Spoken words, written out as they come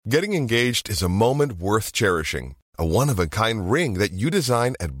Getting engaged is a moment worth cherishing. A one-of-a-kind ring that you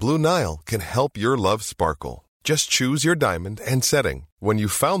design at Blue Nile can help your love sparkle. Just choose your diamond and setting. When you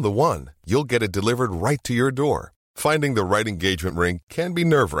found the one, you'll get it delivered right to your door. Finding the right engagement ring can be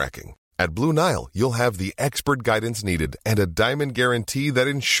nerve-wracking. At Blue Nile, you'll have the expert guidance needed and a diamond guarantee that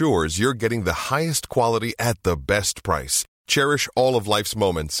ensures you're getting the highest quality at the best price. Cherish all of life's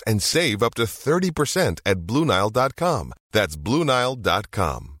moments and save up to 30% at BlueNile.com. That's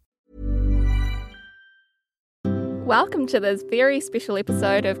BlueNile.com. Welcome to this very special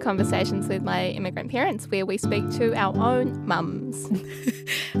episode of Conversations with My Immigrant Parents, where we speak to our own mums.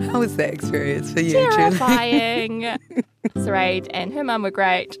 How was that experience for you, Julie? Terrifying. Saraid and her mum were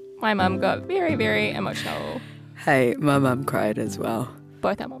great. My mum got very, very emotional. Hey, my mum cried as well.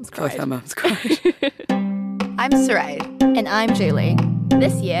 Both our mums cried. Both our mums cried. I'm Saraid. And I'm Julie.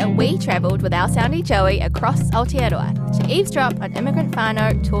 This year, we travelled with our soundy Joey across Aotearoa to eavesdrop on immigrant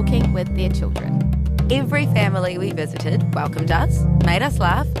whānau talking with their children. Every family we visited welcomed us, made us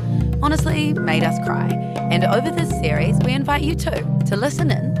laugh, honestly made us cry. And over this series, we invite you too to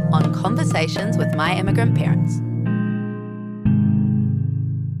listen in on Conversations with My Immigrant Parents.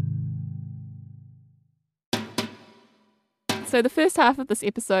 So the first half of this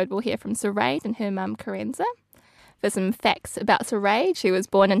episode, we'll hear from Saraid and her mum, Karenza. For some facts about Saraid, she was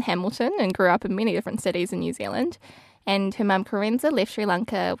born in Hamilton and grew up in many different cities in New Zealand. And her mum, Karenza, left Sri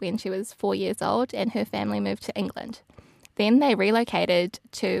Lanka when she was 4 years old and her family moved to England. Then they relocated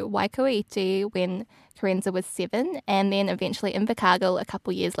to Waikuiti when Karenza was 7 and then eventually Invercargill a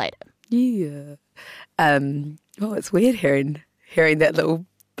couple years later. Yeah. It's weird hearing that little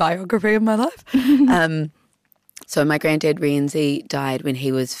biography of my life. So my granddad, Rienzi, died when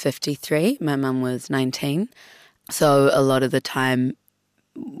he was 53. My mum was 19. So a lot of the time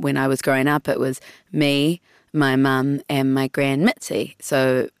when I was growing up, it was me, my mum and my gran Mitzi.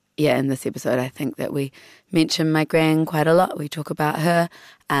 So, yeah, in this episode, I think that we mention my gran quite a lot. We talk about her.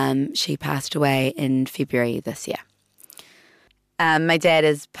 She passed away in February this year. My dad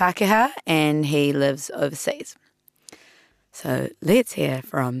is Pākehā and he lives overseas. So let's hear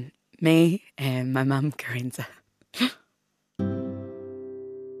from me and my mum, Karenza.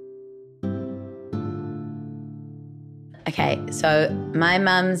 Okay, so my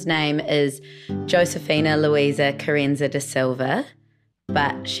mum's name is Josefina Luisa Karenza de Silva,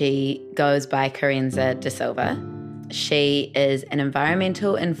 but she goes by Karenza de Silva. She is an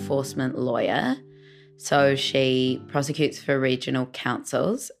environmental enforcement lawyer, so she prosecutes for regional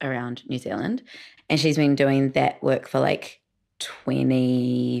councils around New Zealand, and she's been doing that work for like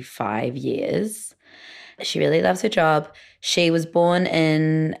 25 years. She really loves her job. She was born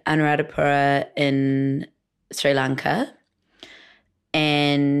in Anuradhapura in Sri Lanka,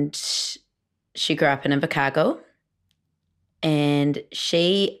 and she grew up in Invercargill. And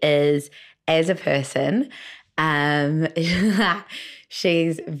she is, as a person,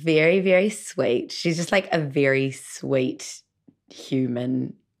 she's very, very sweet. She's just like a very sweet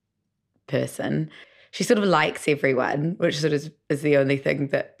human person. She sort of likes everyone, which sort of is the only thing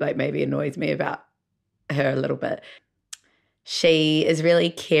that like maybe annoys me about her a little bit. She is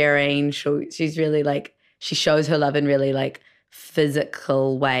really caring. She's really like, she shows her love in really like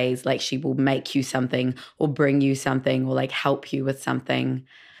physical ways. Like she will make you something or bring you something or like help you with something.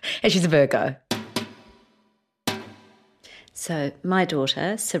 And she's a Virgo. So my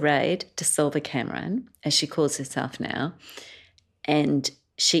daughter, Saraid de Silva Cameron, as she calls herself now, and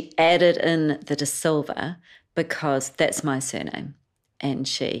she added in the de Silva because that's my surname and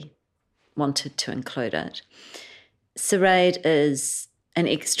she wanted to include it. Saraid is an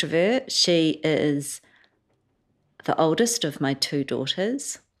extrovert. She is the oldest of my 2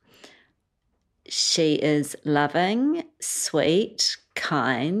 daughters. She is loving, sweet,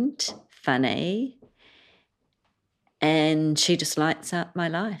 kind, funny, and she just lights up my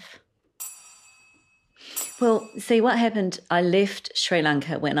life. Well, see, what happened, I left Sri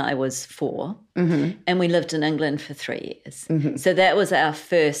Lanka when I was 4, and we lived in England for 3 years. So that was our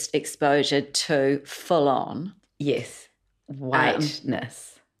first exposure to full-on. Yes,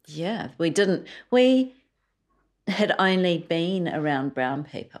 whiteness. We had only been around brown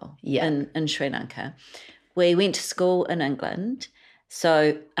people in Sri Lanka. We went to school in England.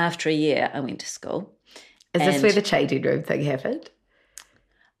 So after a year, I went to school. Is this where the changing room thing happened?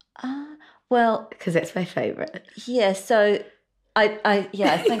 Well, because that's my favourite. Yeah, so I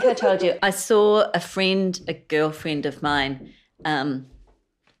think I told you. I saw a girlfriend of mine,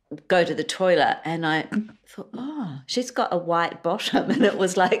 go to the toilet, and I thought, oh, she's got a white bottom, and it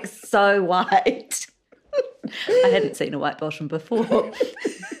was like so white. I hadn't seen a white bottom before.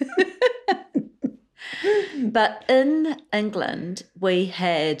 But in England,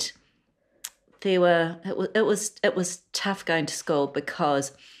 it was tough going to school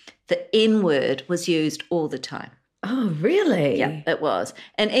because the N word was used all the time. Oh, really? Yeah, it was.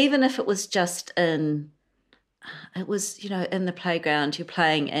 And even if it was just in the playground, you're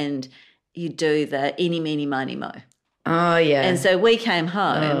playing and you do the eeny, meeny, miny, mo. Oh, yeah. And so we came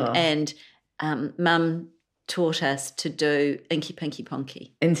home and Mum taught us to do Inky, Pinky,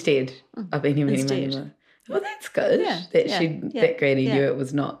 Ponky. Instead of any minimum. Well, that's good. That Granny knew it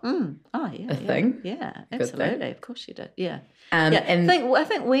was not a thing. Yeah, Good absolutely. thing. Of course she did. Yeah. And I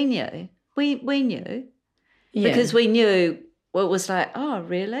think we knew. We knew because we knew. Well, it was like, oh,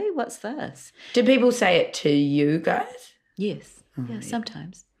 really? What's this? Did people say it to you guys? Yes.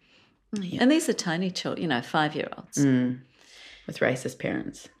 Sometimes. Yeah. And these are tiny children, 5-year-olds. With racist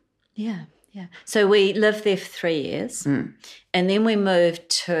parents. Yeah, yeah. So we lived there for 3 years and then we moved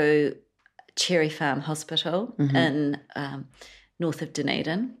to Cherry Farm Hospital in north of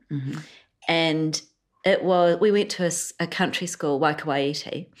Dunedin. And we went to a country school,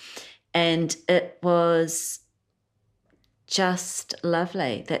 Waikawaiti, and it was just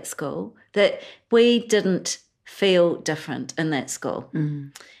lovely, that school, that we didn't feel different in that school.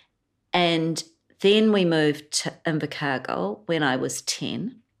 And then we moved to Invercargill when I was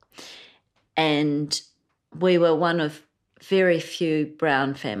 10, and we were one of very few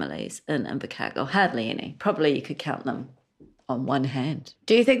brown families in Invercargill, hardly any. Probably you could count them on one hand.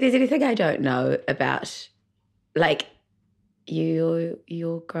 Do you think there's anything I don't know about, like, you're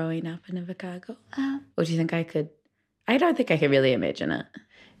growing up in Invercargill? Or do you think I could? I don't think I can really imagine it.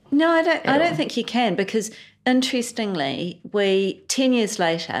 No, I don't think you can, because interestingly, 10 years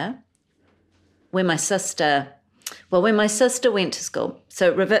later, when my sister went to school,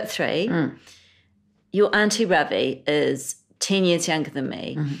 so Revit 3, your Auntie Ravi is 10 years younger than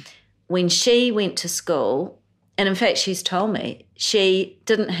me. When she went to school, and in fact she's told me,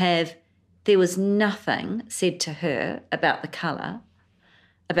 there was nothing said to her about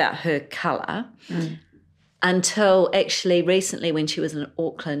her colour, until actually recently when she was in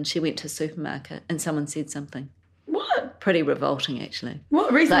Auckland, she went to a supermarket and someone said something. What? Pretty revolting, actually.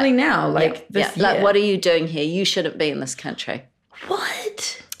 What, recently now? This year? Like, what are you doing here? You shouldn't be in this country.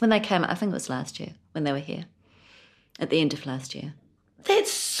 What? When they came, I think it was last year, when they were here, at the end of last year.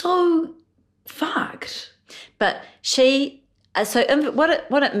 That's so fucked. But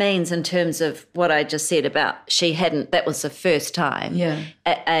what it means in terms of what I just said about that was the first time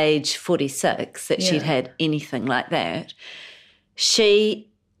at age 46 that she'd had anything like that. She,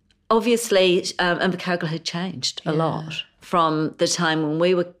 obviously, Invercargill had changed a lot from the time when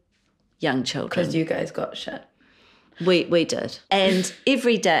we were young children. Because you guys got shit. We did. And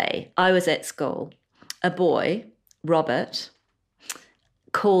every day I was at school, a boy, Robert,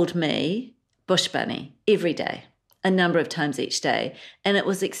 called me Bush Bunny every day, a number of times each day. And it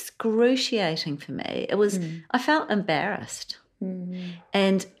was excruciating for me. I felt embarrassed.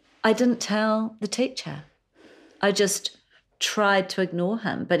 And I didn't tell the teacher. I just tried to ignore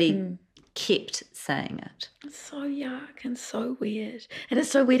him, but he kept saying it. It's so yuck and so weird. And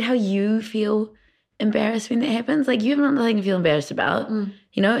it's so weird how you feel embarrassed when that happens. Like, you have nothing to feel embarrassed about.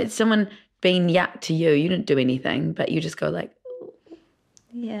 It's someone being yuck to you. You didn't do anything, but you just go like,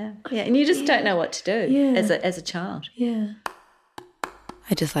 yeah, and you just don't know what to do as a child. Yeah.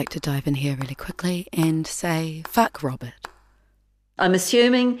 I'd just like to dive in here really quickly and say, fuck Robert. I'm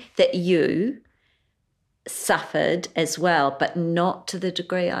assuming that you suffered as well, but not to the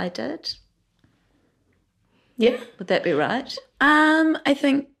degree I did. Yeah. Would that be right? I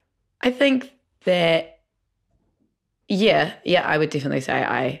think that, I would definitely say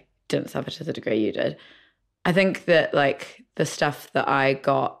I didn't suffer to the degree you did. I think that, like, the stuff that I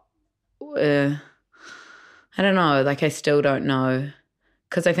got, I don't know, like, I still don't know.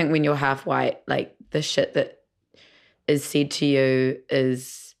 Because I think when you're half white, like, the shit that is said to you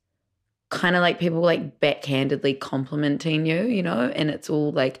is kind of like people, like, backhandedly complimenting you, and it's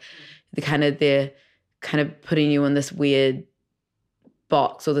all, like, they're kind of putting you in this weird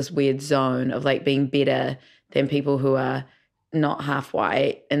box or this weird zone of, like, being better than people who are not half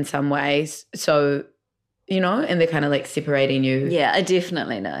white in some ways. So, and they're kind of, like, separating you. Yeah, I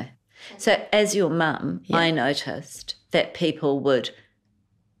definitely know. So as your mum, I noticed that people would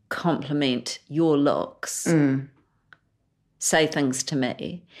compliment your looks, say things to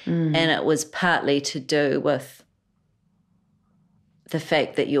me, and it was partly to do with the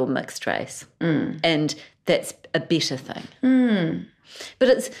fact that you're mixed race, and that's a better thing.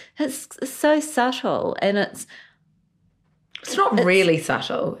 But it's so subtle, and it's It's not really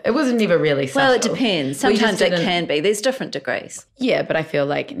subtle. It was never really subtle. Well, it depends. We just Sometimes it didn't- can be. There's different degrees. Yeah, but I feel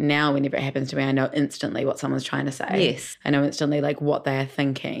like now whenever it happens to me, I know instantly what someone's trying to say. Yes. I know instantly like what they are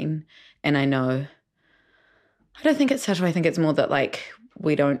thinking. And I know, I don't think it's subtle. I think it's more that like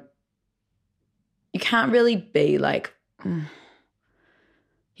you can't really be like,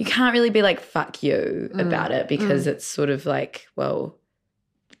 fuck you about it because it's sort of like, well,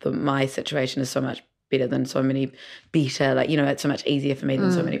 my situation is so much better than so many like, you know, it's so much easier for me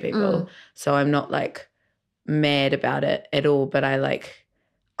than so many people. So I'm not like mad about it at all, but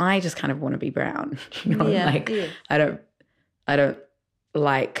I just kind of want to be brown. You know, I don't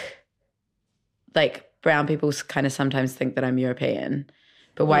like brown people kind of sometimes think that I'm European,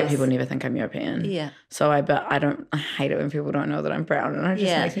 but white people never think I'm European. Yeah. So I hate it when people don't know that I'm brown, and it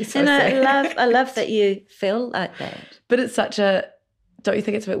just makes me so and sad. I love that you feel like that. But it's don't you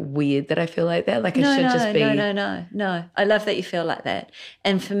think it's a bit weird that I feel like that? Like I should just be. No. I love that you feel like that.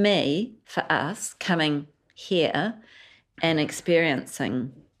 And for me, for us, coming here and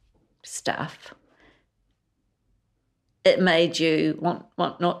experiencing stuff, it made you want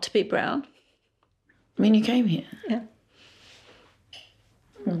not to be brown. I mean, you came here. Yeah.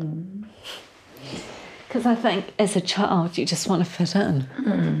 Because I think as a child, you just want to fit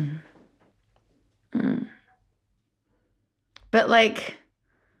in. But like,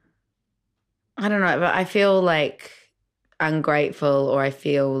 I don't know, but I feel like ungrateful, or I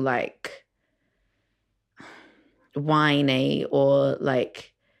feel like whiny or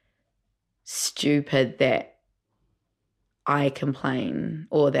like stupid that I complain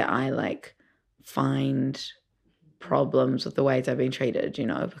or that I like find problems with the ways I've been treated, you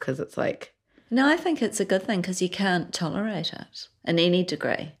know, because it's like. No, I think it's a good thing because you can't tolerate it in any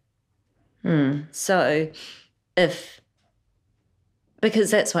degree. So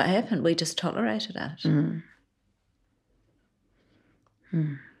because that's what happened, we just tolerated it.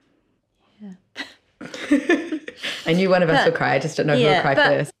 Yeah. I knew one of us would cry. I just don't know who would cry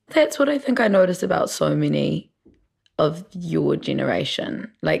first. That's what I think I notice about so many of your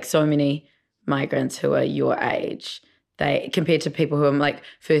generation, like so many migrants who are your age. They compared to people who are like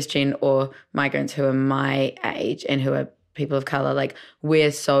first gen or migrants who are my age and who are people of colour, like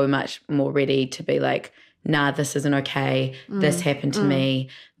we're so much more ready to be like, nah, this isn't okay. This happened to me.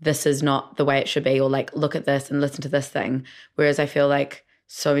 This is not the way it should be. Or like, look at this and listen to this thing. Whereas I feel like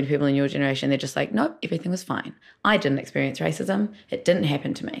so many people in your generation, they're just like, nope, everything was fine. I didn't experience racism. It didn't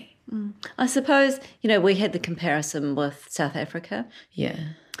happen to me. I suppose, you know, we had the comparison with South Africa. Yeah.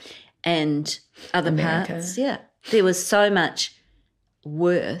 And other America. parts. Yeah. There was so much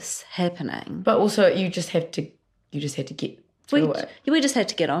worse happening. But also you just had to get through it. We just had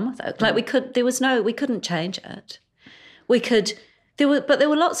to get on with it. Like we couldn't change it. There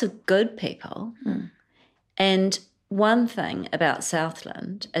were lots of good people. And one thing about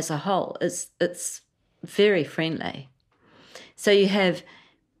Southland as a whole is it's very friendly. So you have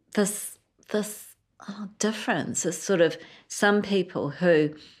this difference. It's sort of some people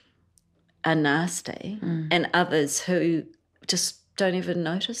who are nasty and others who just don't even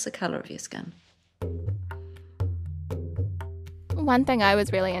notice the colour of your skin. One thing I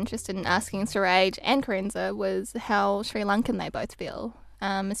was really interested in asking Suraj and Karenza was how Sri Lankan they both feel,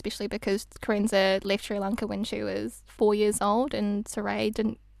 especially because Karenza left Sri Lanka when she was 4 years old and Suraj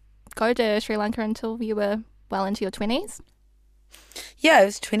didn't go to Sri Lanka until you were well into your 20s. Yeah, I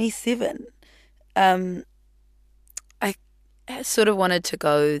was 27. I sort of wanted to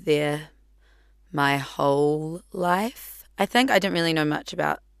go there my whole life. I think I didn't really know much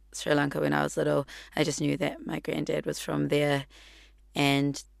about Sri Lanka when I was little. I just knew that my granddad was from there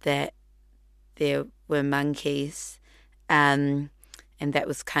and that there were monkeys, and that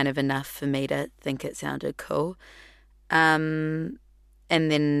was kind of enough for me to think it sounded cool. And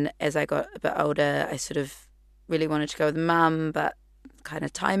then as I got a bit older, I sort of really wanted to go with Mum, but kind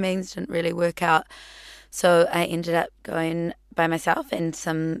of timings didn't really work out. So I ended up going by myself, and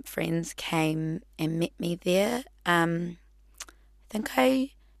some friends came and met me there. I think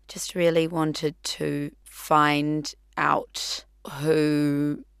I just really wanted to find out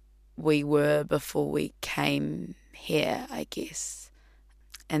who we were before we came here, I guess.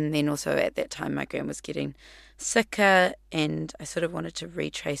 And then also at that time my gran was getting sicker, and I sort of wanted to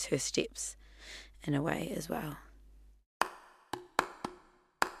retrace her steps in a way as well.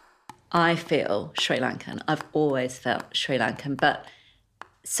 I feel Sri Lankan. I've always felt Sri Lankan. But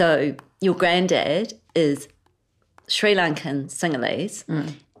so your granddad is Sri Lankan Sinhalese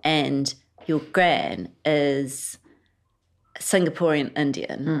and your gran is Singaporean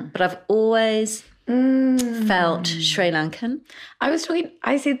Indian. But I've always felt Sri Lankan. I was talking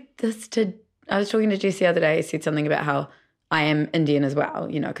to Jess the other day. I said something about how I am Indian as well,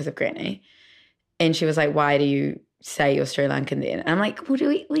 you know, because of Granny. And she was like, why do you say you're Sri Lankan then? And I'm like, well,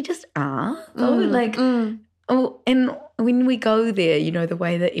 we just are, though. Oh, and when we go there, you know, the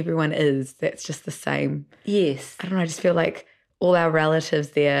way that everyone is, that's just the same. Yes. I don't know, I just feel like all our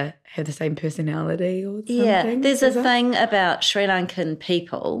relatives there have the same personality or something. Yeah, there's a thing about Sri Lankan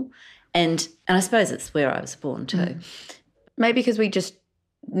people, and I suppose it's where I was born too. Maybe because we just,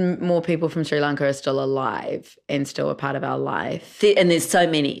 more people from Sri Lanka are still alive and still a part of our life. And there's so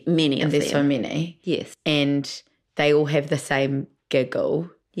many of them. There's so many. Yes. And they all have the same giggle.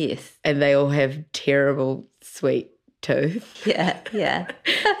 Yes. And they all have terrible sweet tooth. Yeah.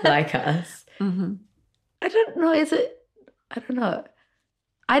 Like us. Mm-hmm. I don't know, I don't know.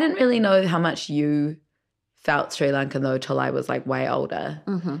 I didn't really know how much you felt Sri Lankan though till I was like way older.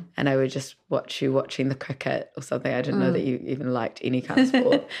 Mm-hmm. And I would just watch you watching the cricket or something. I didn't know that you even liked any kind of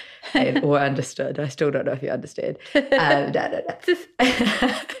sport or understood. I still don't know if you understand.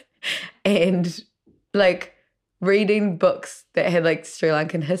 And like reading books that had like Sri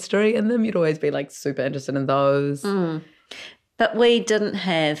Lankan history in them, you'd always be like super interested in those. But we didn't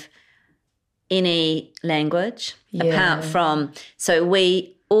have any language apart from, so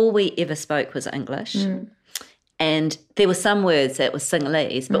all we ever spoke was English. And there were some words that were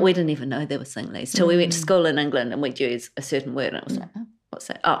Sinhalese, but we didn't even know there were Sinhalese till we went to school in England and we'd use a certain word and it was like, oh, what's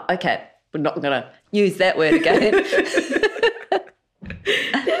that? Oh, okay, we're not going to use that word again.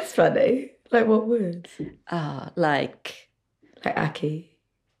 That's funny. Like what words? Oh, like Aki.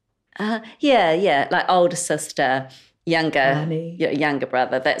 Yeah, like older sister, younger Nani. younger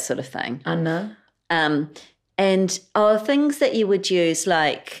brother, that sort of thing. Anna. And things that you would use,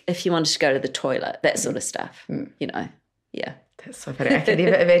 like if you wanted to go to the toilet, that sort of stuff, you know, yeah. That's so funny. I can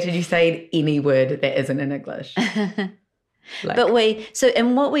never imagine you saying any word that isn't in English. Like, But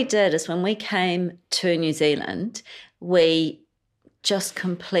what we did is when we came to New Zealand, we just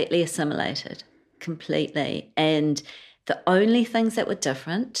completely assimilated, completely. And the only things that were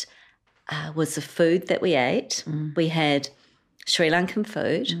different was the food that we ate. We had Sri Lankan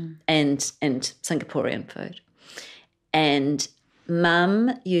food and Singaporean food. And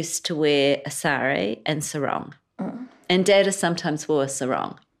Mum used to wear a sari and sarong. And Dad sometimes wore a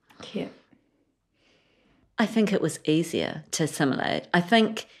sarong. yeah. I think it was easier to assimilate. I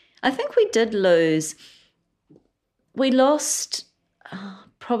think we lost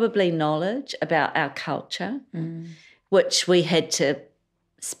probably knowledge about our culture, which we had to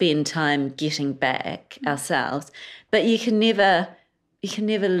spend time getting back ourselves. But you can never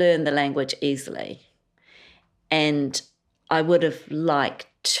learn the language easily. And I would have liked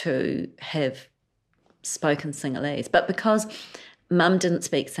to have spoken Sinhalese, but because Mum didn't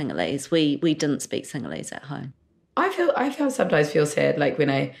speak Sinhalese, we didn't speak Sinhalese at home. I sometimes feel sad, like when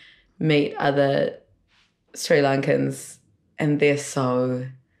I meet other Sri Lankans and they're so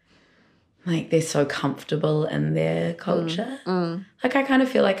comfortable in their culture. Like I kind of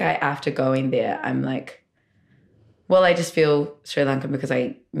feel like after going there, I'm like, well, I just feel Sri Lankan because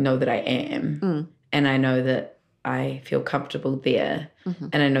I know that I am, and I know that I feel comfortable there,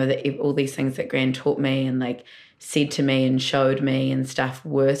 and I know that all these things that Gran taught me and like said to me and showed me and stuff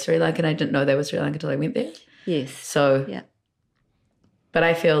were Sri Lankan. I didn't know they were Sri Lankan until I went there. Yes. So, yeah. But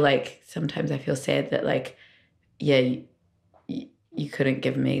I feel like sometimes I feel sad that like, yeah, you couldn't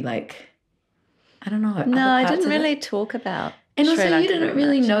give me like, I don't know. No, I didn't it. really talk about And Sri also Lanka you didn't very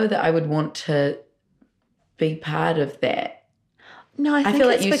really much. know that I would want to be part of that. No, I think feel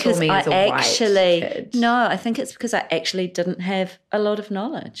like it's you saw because me as a I white actually kid. No, I think it's because I actually didn't have a lot of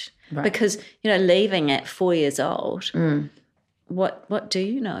knowledge. Right. Because, leaving at 4 years old, what do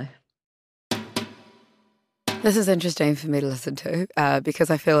you know? This is interesting for me to listen to because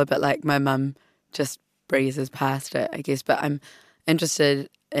I feel a bit like my mum just breezes past it, I guess. But I'm interested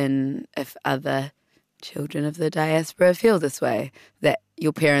in if other children of the diaspora feel this way, that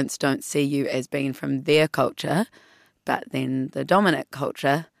your parents don't see you as being from their culture, but then the dominant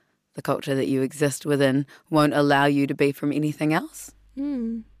culture, the culture that you exist within, won't allow you to be from anything else.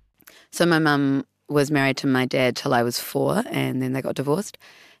 So my mum was married to my dad till I was 4, and then they got divorced.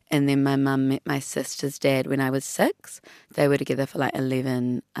 And then my mum met my sister's dad when I was 6. They were together for like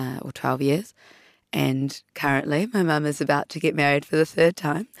 11 or 12 years. And currently my mum is about to get married for the 3rd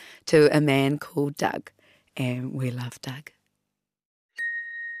time to a man called Doug. And we love Doug.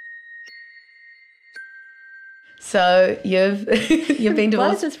 So you've been Why is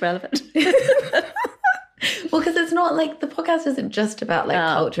divorced. this relevant? Well, because it's not like the podcast isn't just about like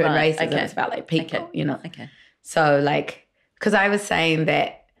culture and right, racism. okay. It's about like people, Okay. So like, because I was saying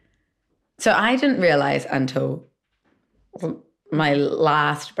that, so I didn't realize until my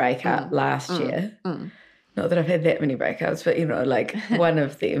last breakup last year not that I've had that many breakups, but, you know, like one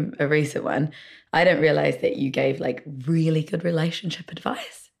of them, a recent one, I didn't realise that you gave like really good relationship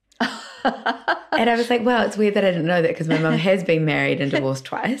advice. And I was like, wow, it's weird that I didn't know that because my mum has been married and divorced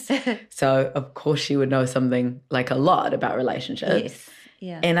twice. So, of course, she would know something like a lot about relationships. Yes.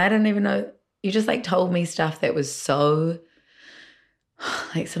 Yeah. And I don't even know, you just like told me stuff that was so,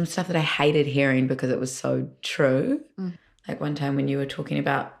 like some stuff that I hated hearing because it was so true. Like one time when you were talking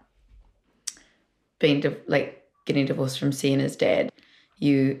about being getting divorced from Sienna's dad,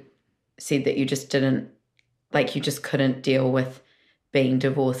 you said that you just didn't, like you just couldn't deal with being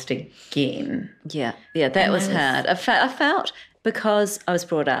divorced again. Yeah, that was hard. I felt because I was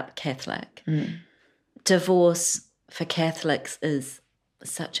brought up Catholic, divorce for Catholics is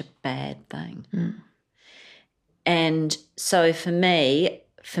such a bad thing. And so for me,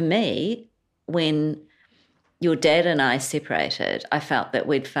 when your dad and I separated, I felt that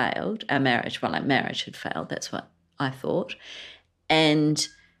we'd failed. Our marriage had failed. That's what I thought. And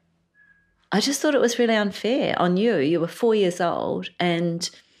I just thought it was really unfair on you. You were 4 years old and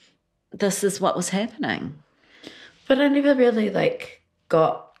this is what was happening. But I never really like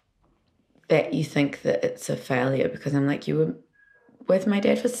got that you think that it's a failure because I'm like, you were with my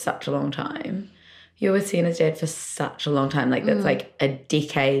dad for such a long time. You were seeing his dad for such a long time. Like that's like a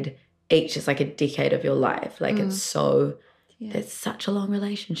decade each. It's like a decade of your life. Like it's so, that's such a long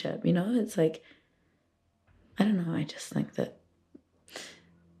relationship, you know? It's like, I don't know. I just think that.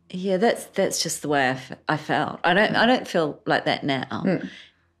 Yeah, that's just the way I felt. I don't feel like that now.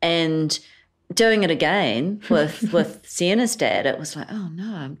 And doing it again with Sienna's dad, it was like, oh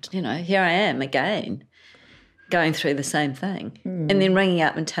no, here I am again, going through the same thing, and then ringing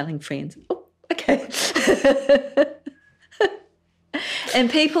up and telling friends, oh, okay.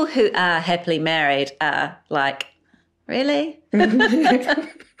 And people who are happily married are like, really?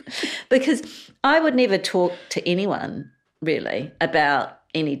 Because I would never talk to anyone really about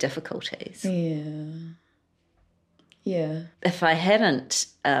any difficulties. Yeah. If I hadn't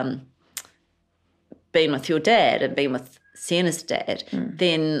been with your dad and been with Sienna's dad,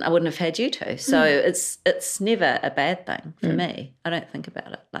 then I wouldn't have had you two. So it's never a bad thing for me. I don't think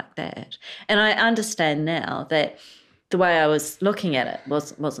about it like that. And I understand now that the way I was looking at it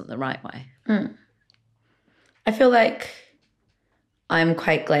wasn't the right way. I feel like I'm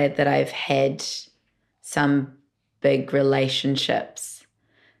quite glad that I've had some big relationships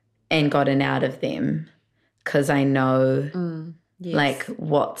and gotten out of them because I know like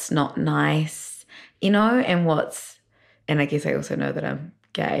what's not nice, and and I guess I also know that I'm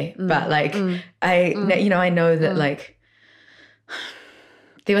gay, but like I know that like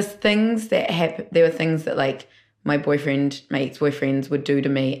there were things that like my ex-boyfriends would do to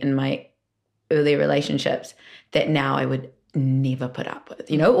me in my earlier relationships that now I would never put up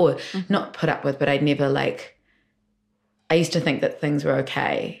with, or not put up with, but I'd never like, I used to think that things were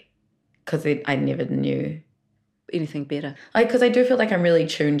okay because I never knew anything better. Like, because I do feel like I'm really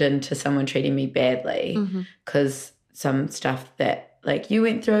tuned into someone treating me badly because some stuff that like you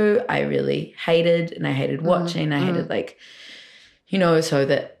went through, I really hated, and I hated watching. I hated like, so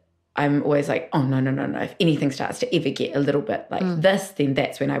that I'm always like, oh, no. If anything starts to ever get a little bit like this, then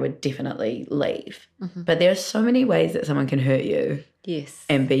that's when I would definitely leave. But there are so many ways that someone can hurt you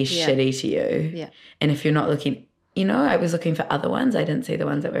and be shitty to you. Yeah. And if you're not looking, I was looking for other ones. I didn't see the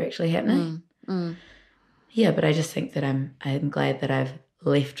ones that were actually happening. Yeah, but I just think that I'm glad that I've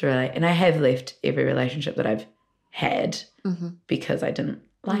left, and I have left every relationship that I've had because I didn't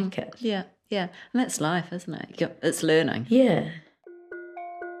like it. Yeah. And that's life, isn't it? It's learning. Yeah.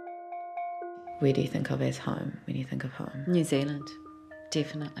 Where do you think of as home when you think of home? New Zealand,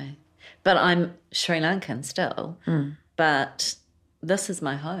 definitely. But I'm Sri Lankan still, but this is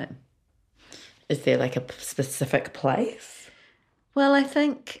my home. Is there like a specific place? Well, I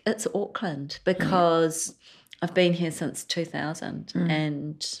think it's Auckland because I've been here since 2000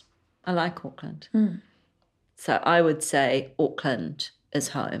 and I like Auckland. So I would say Auckland is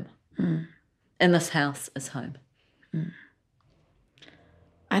home and this house is home.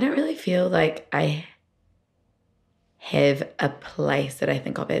 I don't really feel like I have a place that I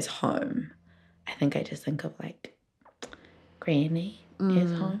think of as home. I think I just think of like Granny as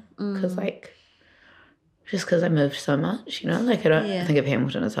home because just because I moved so much, like I don't think of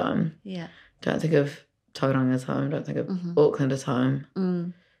Hamilton as home. Yeah. Don't think of Tauranga as home. Don't think of Auckland as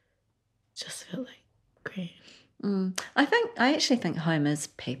home. Just feel like Granny. I actually think home is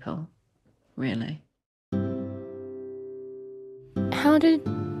people, really. How did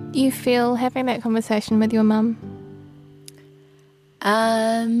you feel having that conversation with your mum?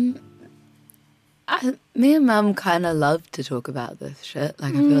 Me and Mum kind of love to talk about this shit.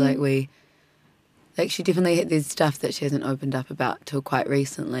 Like I feel like we Like she definitely, there's stuff that she hasn't opened up about till quite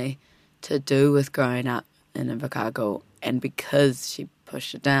recently to do with growing up in Invercargill, and because she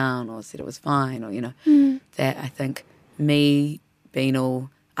pushed it down or said it was fine or, that I think me being all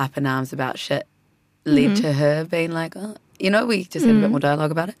up in arms about shit led to her being like, oh, we just had a bit more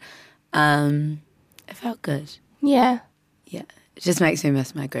dialogue about it. It felt good. Yeah. Yeah. It just makes me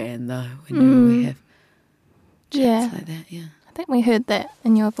miss my gran though when we have chats like that, yeah. I think we heard that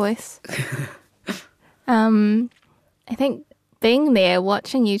in your voice. I think being there,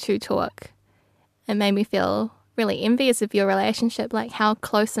 watching you two talk, it made me feel really envious of your relationship, like how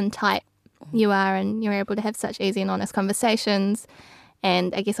close and tight you are, and you're able to have such easy and honest conversations.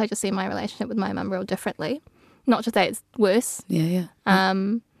 And I guess I just see my relationship with my mum real differently. Not to say it's worse. Yeah.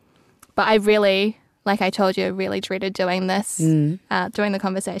 But I really, like I told you, I really dreaded doing this, doing the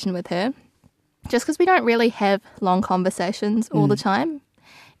conversation with her. Just because we don't really have long conversations all the time,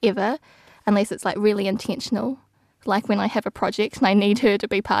 ever, unless it's like really intentional. Like when I have a project and I need her to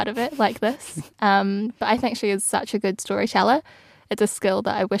be part of it like this. But I think she is such a good storyteller. It's a skill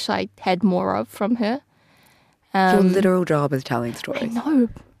that I wish I had more of from her. Your literal job is telling I stories. know.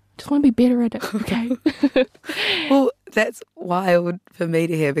 Just want to be better at it, okay? Well, that's wild for me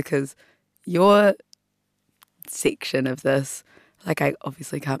to hear because your section of this, like I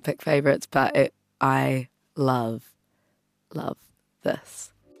obviously can't pick favourites, but I love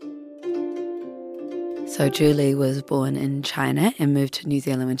this. So Julie was born in China and moved to New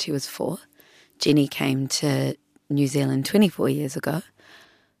Zealand when she was 4. Jenny came to New Zealand 24 years ago.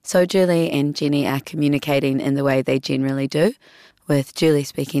 So Julie and Jenny are communicating in the way they generally do, with Julie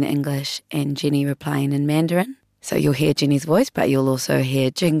speaking English and Jenny replying in Mandarin. So you'll hear Jenny's voice, but you'll also hear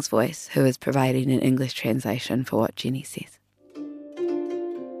Jing's voice, who is providing an English translation for what Jenny says.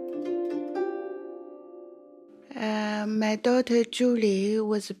 My daughter Julie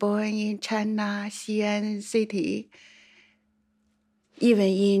was born in China, Xi'an City. Even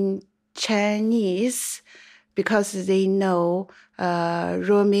in Chinese, because they know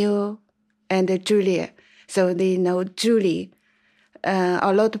Romeo and Juliet, so they know Julie.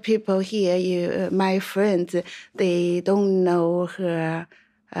 A lot of people here, my friends, they don't know her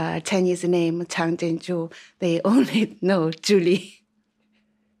Chinese name, Chang Zhenju. They only know Julie.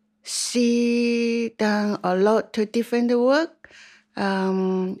 She done a lot of different work,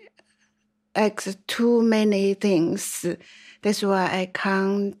 too many things. That's why I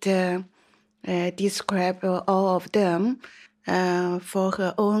can't describe all of them. For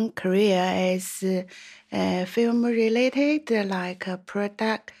her own career as film related, like a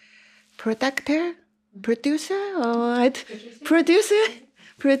producer, or producer,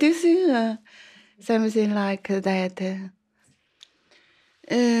 something like that.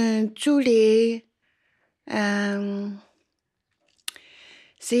 Julie,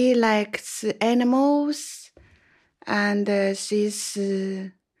 she likes animals, and she's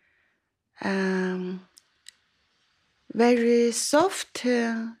very soft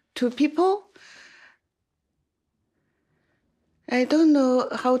to people. I don't know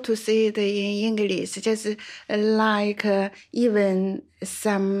how to say it in English, just like even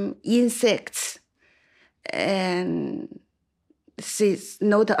some insects, and she's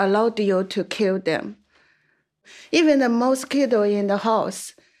not allowed you to kill them. Even the mosquito in the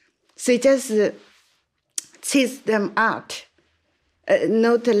house, she just chase them out,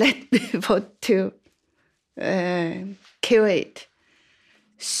 not let people to kill it.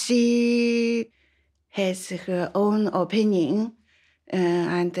 She has her own opinion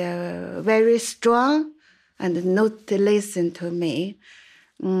and very strong, and not listen to me.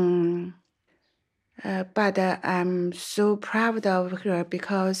 But I'm so proud of her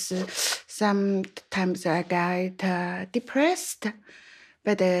because sometimes I get depressed,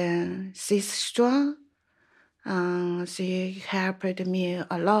 but she's strong. She helped me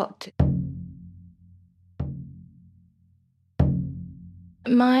a lot.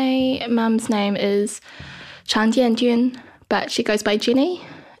 My mum's name is Chang Jianjun, but she goes by Jenny,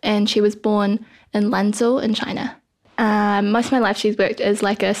 and she was born in Lanzhou in China. Most of my life she's worked as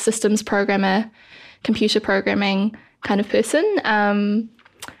like a systems programmer, computer programming kind of person.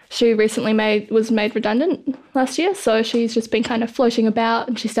 She recently was made redundant last year, so she's just been kind of floating about,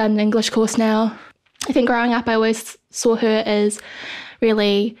 and she started an English course now. I think growing up I always saw her as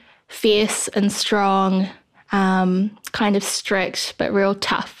really fierce and strong, kind of strict but real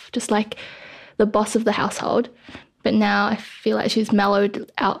tough, just like the boss of the household. But now I feel like she's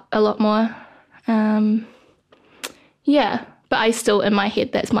mellowed out a lot more. Yeah, but I still, in my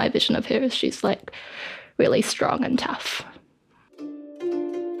head, that's my vision of her, is she's like really strong and tough.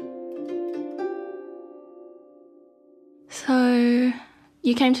 So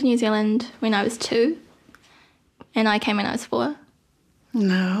You came to New Zealand when I was 2, and I came when I was 4.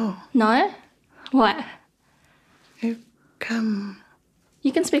 No, No? What? you come.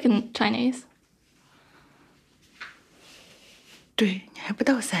 You can speak in Chinese. 对，你还不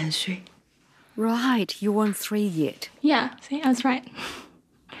到3岁。 Right, you weren't 3 yet. Yeah, see, I was right.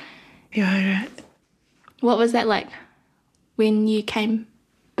 You're right. What was that like when you came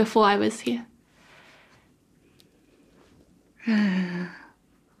before I was here?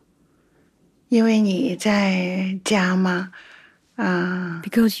 因为你在家嘛，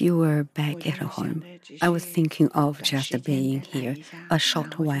 Because you were back at home, I was thinking of just being here a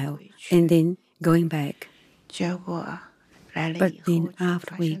short while and then going back. 结果来了 But 以后 then 就 after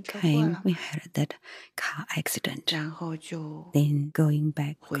发 we 生车祸 came, 了， we had that car accident. 然后就 Then going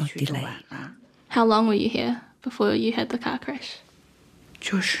back 回 got 去就 delayed. 晚了。 How long were you here before you had the car crash?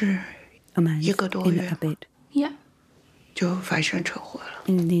 就是 A month 一个多 and 月 a bit. Yeah. 就发生车祸了。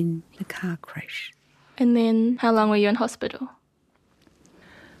 And then the car crash. And then how long were you in hospital?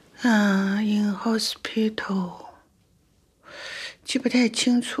 In hospital， 记不太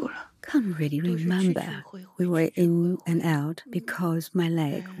清楚了。 Can't really remember. We were in and out because my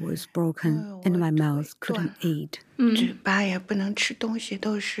leg was broken and my mouth couldn't eat. 嘴巴也不能吃东西，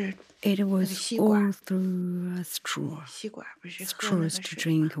都是 It was 吸管 all through a straw. 吸管，不是喝那个 Straws to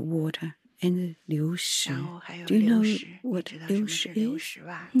水吗 drink water and 流食. 然后还有 Do you know 流食，你 what 知道什么是流流 食 is? 食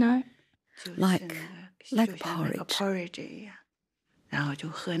吧？ No. 就是 Like- 那 like 个就像那个 porridge 一样，然后就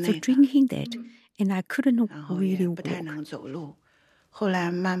喝那 So 个， drinking that, and I couldn't 然后也 really 不太 walk. 能走路。后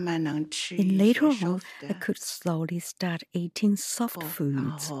来慢慢能吃 And 一 later 些 on, 熟 I could slowly start eating soft 然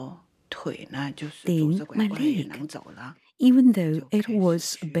foods, 后腿呢就是 Then 拄着拐 my 棍也 leg. 能走了。 even though it 就开始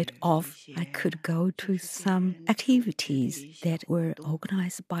was a bit 去 off. 一 I 些 could go 就 to 是跟 some 人组织的 activities 一些 that were 活动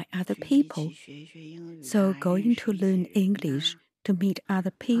organized by other 去一起 people. 学一学英语 So 啊， going 认 to 识一些 learn 人 English 啊 to meet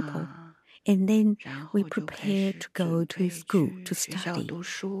other people, 啊 and then 然 we 后就开 prepared 始 to 准 go to 备 school 去 to 学校 study. 读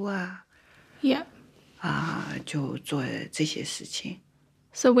书啊 Yeah. 就做这些事情。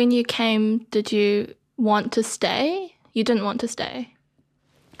 So when you came, did you want to stay? You didn't want to stay.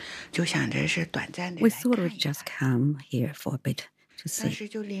 就想着是短暂的 We 来 thought 看 we'd 一 just 看， come here for a bit to 当 see. 时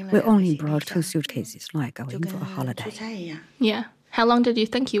就拎了 We 2个 only 行李 brought 2箱， suitcases, like 就 going 跟 for a 出 holiday. 差一样。 Yeah. How long did you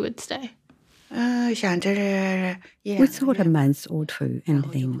think you would stay? 想着一 We 两个 thought 月 a 嘛 month or two, 然 and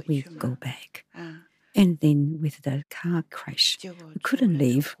后就 then 回去 we'd 嘛 go back. 啊， And then with the car crash, 结果 we 出 couldn't 了车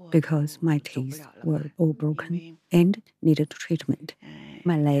leave 祸 because 就 my 走不 teeth 了了 were 嘛， all 因 broken 为 and needed treatment. 嗯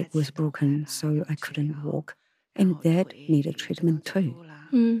My 牙 leg 齿 was 都坏 broken, 了， so 要 I 治 couldn't 疗， walk, 然 and 后 that 腿 needed 也不能 treatment 走 too. 路了，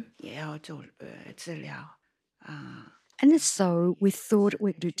 Mm. 也要治疗啊。 And so we thought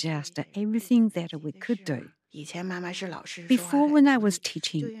we'd do just everything that we could do. 以前妈妈是老师，说话 Before, 很 when I 流 was 利，就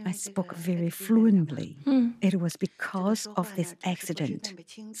teaching, 因 I 为这 spoke 个 very accident 的嘛 fluently. Mm. It was 这个 because 说 of 话 this 呢就是不是 accident. 那么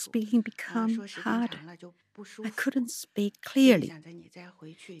清楚， Speaking 说 became 时间 harder. 长了就不舒 I 服。 couldn't speak 所以 clearly. 想着你再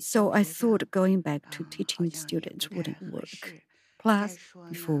回去 So 教 I 学上 thought going back to 好 teaching 像也 students 不太 wouldn't 合 work. 适。 Plus, 再说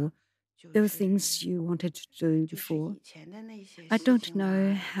呢 before, 就 there were 是 things you wanted to do 就是 before. 以前的那些 I 事 don't 情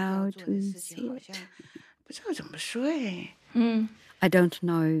know 啊， how 要做的 to 事情 say 好 it. 像不知道怎么说哎， Mm. I don't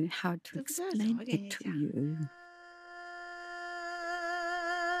know how to 这个怎 explain 么给 it 你 to 讲？ you.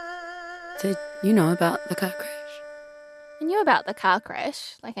 Did you know about the car crash? I knew about the car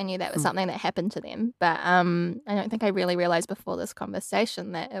crash. Like, I knew that was something that happened to them. But I don't think I really realized before this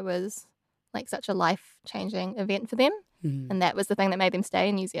conversation that it was like such a life-changing event for them. And that was the thing that made them stay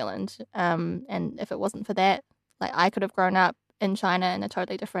in New Zealand. And if it wasn't for that, like, I could have grown up in China in a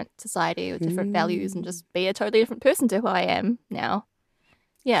totally different society with different values and just be a totally different person to who I am now.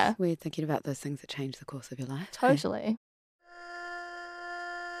 Yeah, Weird thinking about those things that change the course of your life. totally.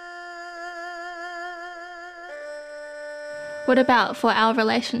 What about for our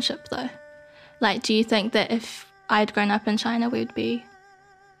relationship, though? Like, do you think that if I'd grown up in China, we'd be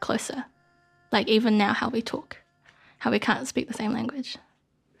closer? Like, even now, how we talk, how we can't speak the same language.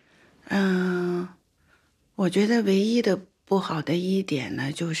 我觉得唯一的不好的一点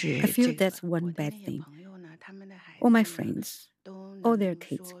呢，就是 I feel 这个 that's one 我的 bad 那些 thing. 朋友呢，他们的孩 All my 子呢 friends, 都 all 能 their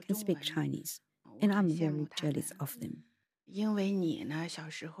kids 说 can 中 speak 文， Chinese, 我 and 很 I'm 羡慕 very 他们。 jealous of them. 因为你呢，小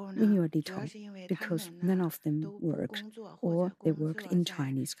时候 When you 呢 were，主要 little, 是因为他 because 们 none 呢 of them 都不 worked, 工作或 or 者 they 工 worked 作 in 在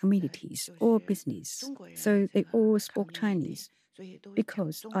Chinese communities 就 or 是 business, 中国人 so 的这 they 个 all spoke community， Chinese. 所以都讲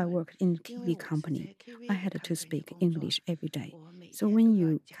Because 中 I 文。 worked in 因 TV 为我是 company, 在 KV I 的 had to company speak 工作， English every day. 我每 So 天 when 都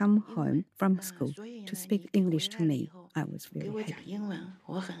要 you 讲 come 英 home 文。 from school 所以 to 呢， speak 你 English 回 to 来了以 me, 后 I was 给 very 我讲 happy. 英文，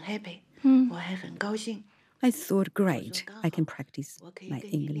我很 happy， 我还很高兴。 I thought, 我说 great, 刚 I can 好 practice 我可以 my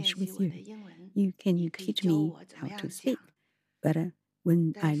跟你练 English 习 with 我的 you. 英文， You can 你可以 teach 教 me 我怎 how 么 to 样 speak. 讲。 But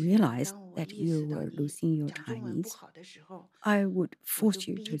when I realized that you were losing your Chinese, I would force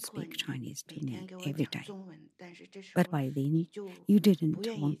you to speak Chinese to me every day. But by then, you didn't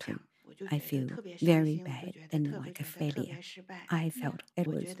want to. I feel very bad and like a failure. I felt it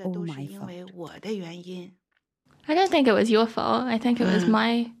was all my fault. I don't think it was your fault. I think it was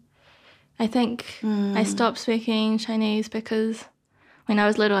I think I stopped speaking Chinese because when I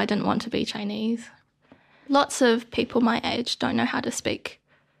was little, I didn't want to be Chinese. Lots of people my age don't know how to speak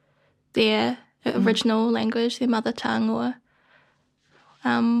their original language, their mother tongue, or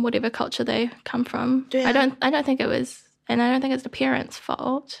whatever culture they come from. I don't think it was, and I don't think it's the parents'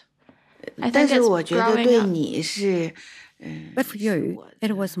 fault. I think it's growing up. But for you,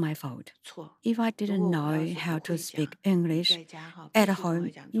 it was my fault. If I didn't know how to speak English at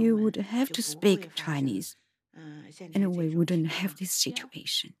home, you would have to speak Chinese, and we wouldn't have this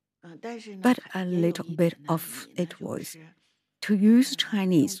situation. But a little bit of it was to use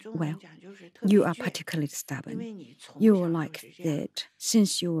Chinese. Well, you are particularly stubborn. You were like that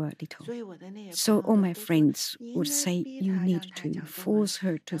since you were little. So all my friends would say you need to force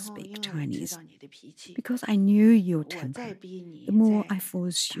her to speak Chinese. Because I knew your temper. The more I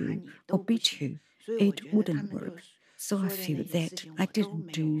force you or beat you, it wouldn't work. So I feel that I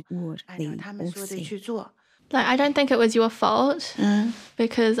didn't do what they all said. Like, I don't think it was your fault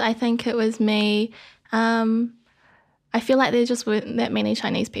because I think it was me. I feel like there just weren't that many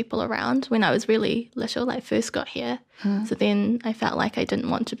Chinese people around when I was really little, like first got here. So then I felt like I didn't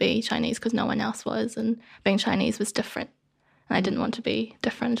want to be Chinese because no one else was, and being Chinese was different. And I didn't want to be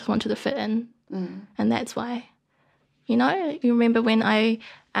different, just wanted to fit in. And that's why, you remember when I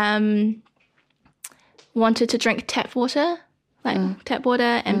wanted to drink tap water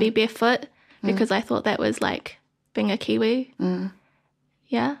and be barefoot because I thought that was like being a Kiwi.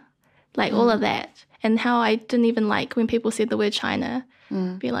 Yeah, like all of that. And how I didn't even like when people said the word China,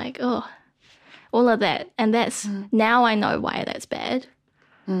 be like, oh, all of that. And that's, now I know why that's bad.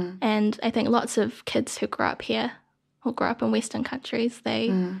 And I think lots of kids who grow up here or grow up in Western countries,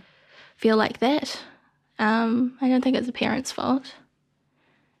 they feel like that. I don't think it's the parents' fault.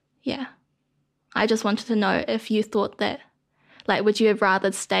 Yeah. I just wanted to know if you thought that, like, would you have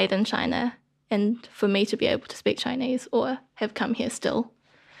rather stayed in China and for me to be able to speak Chinese, or have come here still,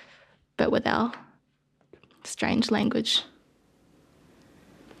 but with our strange language?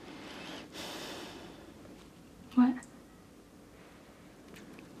 What?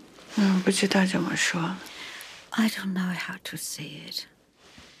 I don't know how to say it.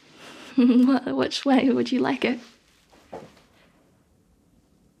 Which way would you like it?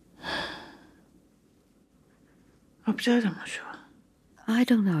 I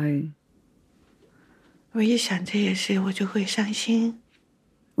don't know. When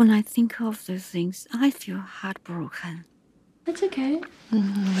I think of those things, I feel heartbroken. It's okay.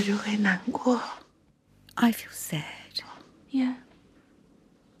 I feel sad. Yeah.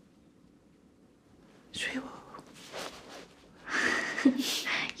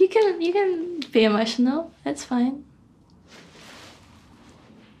 You can be emotional. That's fine.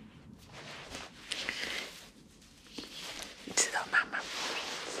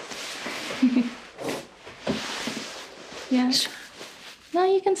 Yeah. No,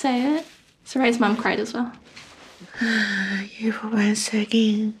 you can say it. Saray's mum cried as well. Once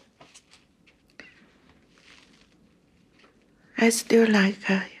again, I still like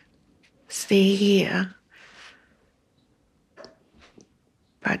stay here.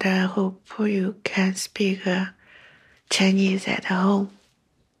 But I hope you can speak Chinese at home.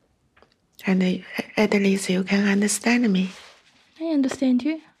 And at least you can understand me. I understand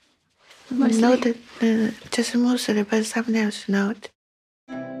you. Mostly. Not just mostly, but sometimes not.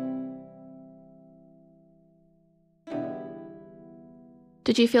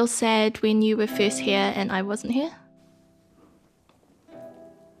 Did you feel sad when you were first here and I wasn't here?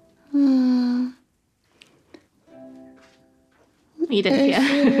 You didn't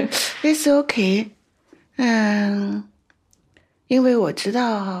hear. It's okay.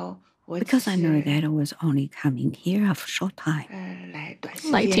 Because I know that I was only coming here for a short time.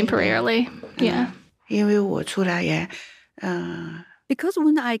 Like temporarily, yeah. Because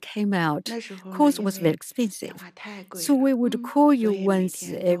when I came out, course was very expensive. So we would call you once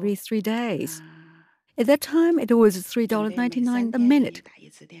every 3 days. At that time, it was $3.99 a minute.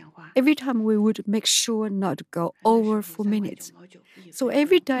 Every time we would make sure not to go over 4 minutes. So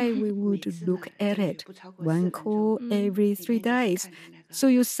every day we would look at it. One call every 3 days. So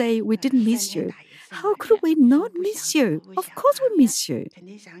you say we didn't miss you. How could we not miss you? Of course we miss you.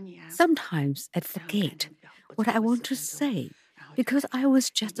 Sometimes I forget what I want to say because I was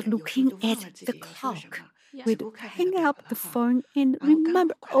just looking at the clock. we'd hang up the phone and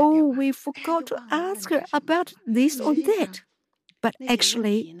remember, oh, we forgot to ask her about this or that. But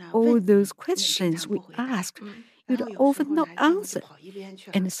actually, all those questions we asked, you'd often not answer.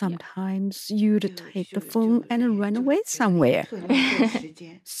 And sometimes you'd take the phone and run away somewhere.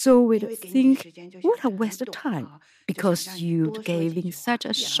 So we'd think, what a waste of time. Because you'd gave in such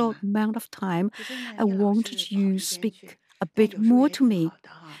a short amount of time, I wanted you to speak a bit more to me,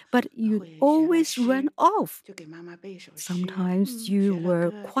 but you'd always run off. Sometimes you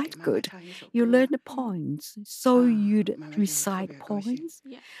were quite good. You learned poems, so you'd recite poems.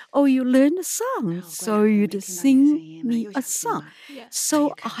 Or you learned a song, so you'd sing me a song.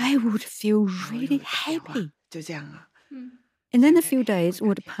 So I would feel really happy. And then a few days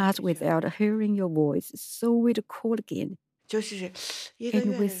would pass without hearing your voice, so we'd call again.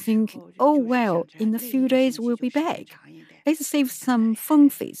 And we think, oh, well, in a few days we'll be back. Let's save some phone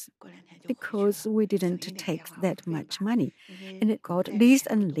fees. Because we didn't take that much money. And it got least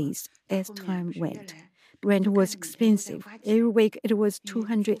and least as time went. Rent was expensive. Every week it was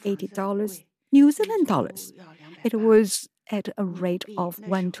 $280 New Zealand dollars. It was at a rate of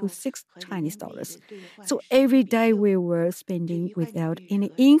 1 to 6 Chinese dollars. So every day we were spending without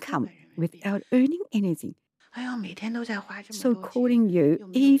any income, without earning anything. So calling you,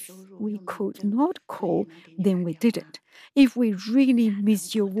 if we could not call, then we didn't. If we really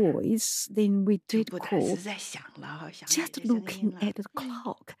missed your voice, then we did call. Just looking at the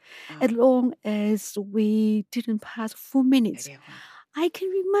clock, as long as we didn't pass 4 minutes, I can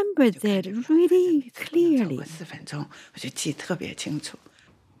remember that really clearly.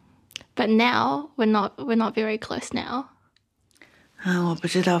 But now we're not very close now.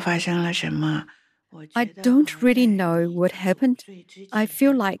 I don't really know what happened. I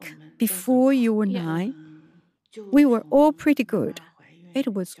feel like before you and I, we were all pretty good.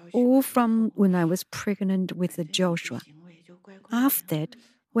 It was all from when I was pregnant with Joshua. After that,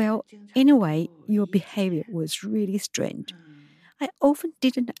 well, anyway, your behavior was really strange. I often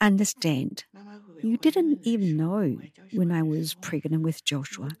didn't understand. You didn't even know when I was pregnant with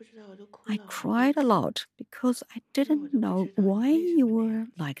Joshua. I cried a lot because I didn't know why you were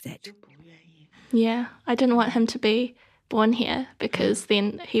like that. Yeah, I didn't want him to be born here because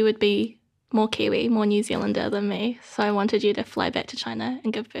then he would be more Kiwi, more New Zealander than me. So I wanted you to fly back to China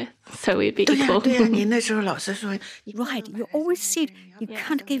and give birth so we'd be equal. Right, you always said you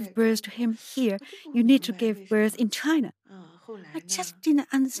can't give birth to him here. You need to give birth in China. I just didn't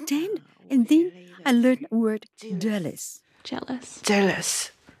understand. And then I learned the word jealous.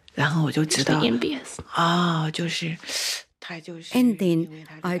 Jealous. 然后我就知道 envious. And then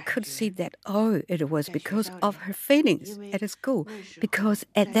I could see that, oh, it was because of her feelings at school. Because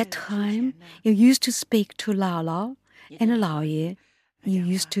at that time, you used to speak to Lao Lao and Lao Ye. You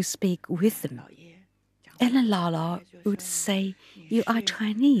used to speak with them. And Lao Lao would say, you are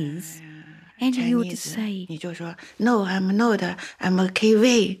Chinese. And you would say, 你就说 No, I'm not. I'm a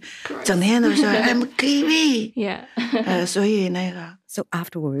Kiwi. 整天都说 I'm a Kiwi. Yeah. 所以那个 So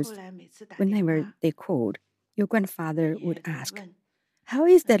afterwards, whenever they called, your grandfather would ask, how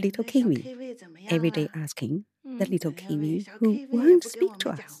is that little Kiwi? Every day asking, that little Kiwi who won't speak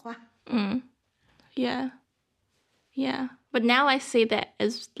to us. Yeah. But now I see that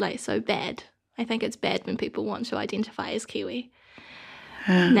as like so bad. I think it's bad when people want to identify as Kiwi.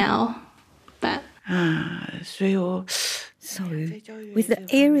 Now. But So, with the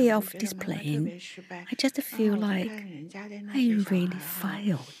area of this plan, I just feel like I really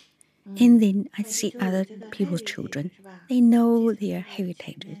failed. And then I see other people's children. They know their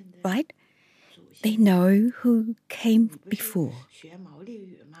heritage, right? They know who came before.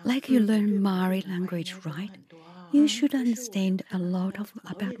 Like you learn Maori language, right? You should understand a lot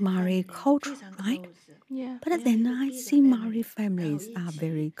about Maori culture, right? yeah. But then I see Maori families are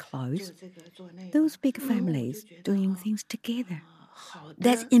very close. Those big families doing things together.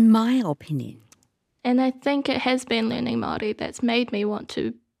 That's in my opinion. And I think it has been learning Māori that's made me want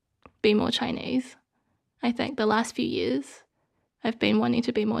to be more Chinese. I think the last few years I've been wanting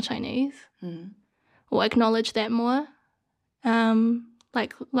to be more Chinese or acknowledge that more.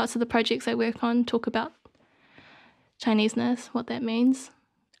 Like lots of the projects I work on talk about Chineseness, what that means.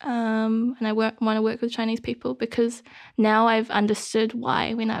 And I want to work with Chinese people because now I've understood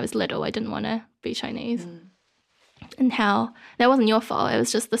why when I was little I didn't want to be Chinese and how that wasn't your fault. It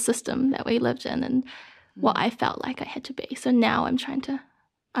was just the system that we lived in and what I felt like I had to be. So now I'm trying to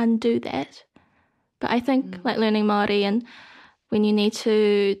undo that. But I think like learning Māori and when you need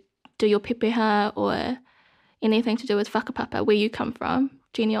to do your pepeha or anything to do with whakapapa, where you come from,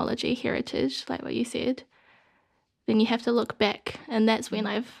 genealogy, heritage, like what you said, then you have to look back, and that's when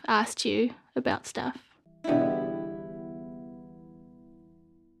I've asked you about stuff.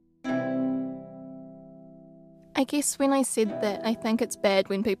 I guess when I said that I think it's bad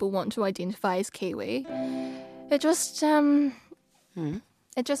when people want to identify as Kiwi, it just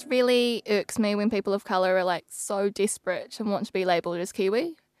really irks me when people of colour are like so desperate and want to be labelled as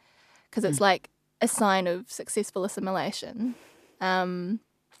Kiwi, because it's like a sign of successful assimilation. I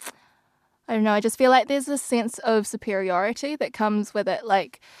don't know, I just feel like there's a sense of superiority that comes with it.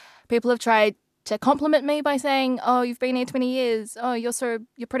 Like, people have tried to compliment me by saying, oh, you've been here 20 years, oh, you're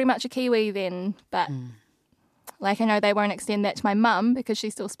pretty much a Kiwi then, but like, I know they won't extend that to my mum because she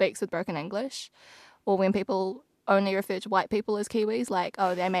still speaks with broken English, or when people only refer to white people as Kiwis, like,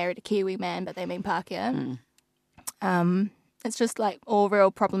 oh, they married a Kiwi man, but they mean Pākehā. It's just like all real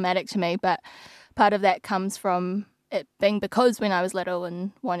problematic to me, but part of that comes from it being because when I was little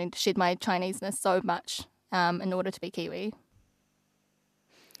and wanting to shed my Chineseness so much in order to be Kiwi.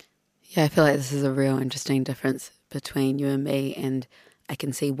 Yeah, I feel like this is a real interesting difference between you and me, and I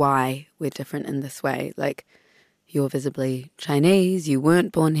can see why we're different in this way. Like, you're visibly Chinese, you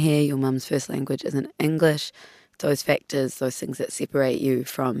weren't born here, your mum's first language isn't English. Those factors, those things that separate you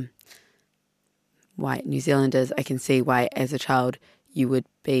from white New Zealanders, I can see why as a child you would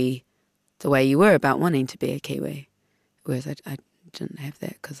be the way you were about wanting to be a Kiwi. Whereas I didn't have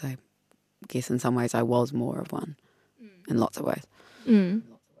that, because I guess in some ways I was more of one in lots of ways.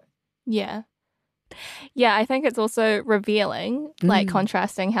 Yeah. Yeah, I think it's also revealing, like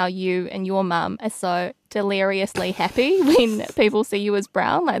contrasting how you and your mum are so deliriously happy when people see you as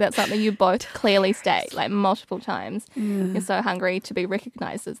brown. Like, that's something you both clearly state, like, multiple times. You're so hungry to be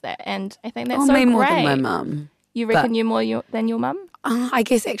recognised as that. And I think that's so great. More than my mum. You reckon you're more than your mum? I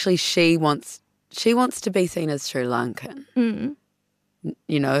guess actually she wants to be seen as Sri Lankan.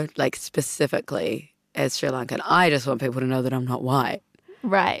 You know, like, specifically as Sri Lankan. I just want people to know that I'm not white.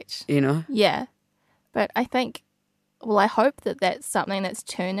 Right. You know? Yeah. But I think, well, I hope that that's something that's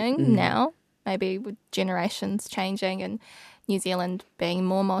turning now, maybe with generations changing and New Zealand being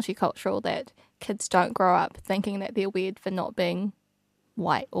more multicultural, that kids don't grow up thinking that they're weird for not being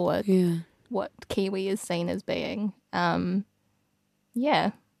white or what Kiwi is seen as being.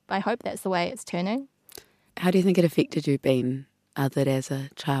 Yeah, I hope that's the way it's turning. How do you think it affected you being othered as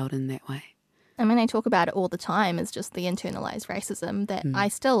a child in that way? I mean, I talk about it all the time. It's just the internalized racism that I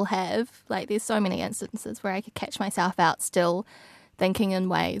still have. Like, there's so many instances where I could catch myself out still thinking in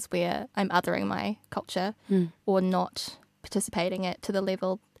ways where I'm othering my culture or not participating it to the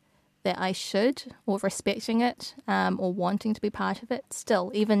level that I should, or respecting it, or wanting to be part of it still,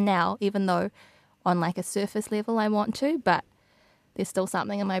 even now, even though on like a surface level I want to, but there's still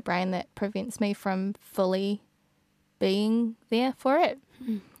something in my brain that prevents me from fully being there for it.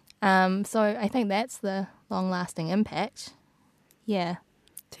 So I think that's the long-lasting impact. Yeah.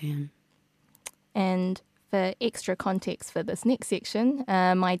 Damn. And for extra context for this next section,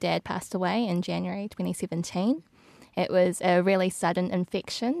 my dad passed away in January 2017. It was a really sudden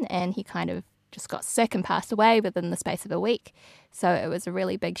infection, and he kind of just got sick and passed away within the space of a week. So it was a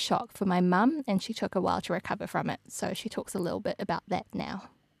really big shock for my mum, and she took a while to recover from it. So she talks a little bit about that now.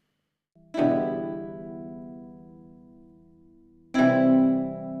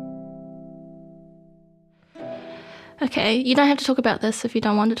 Okay, you don't have to talk about this if you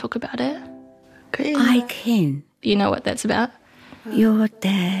don't want to talk about it. I can. You know what that's about? Your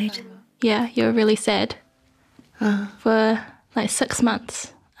dad. Yeah, you're really sad. For like 6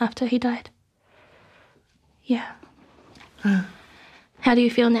 months after he died. Yeah. How do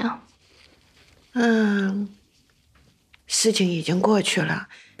you feel now?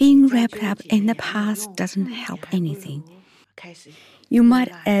 Being wrapped up in the past doesn't help anything. You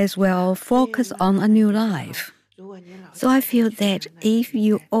might as well focus on a new life. So I feel that if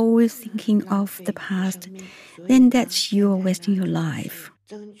you're always thinking of the past, then that's you wasting your life.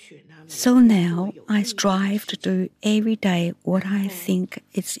 So now I strive to do every day what I think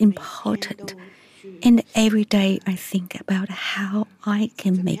is important. And every day I think about how I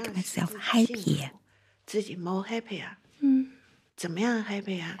can make myself happier.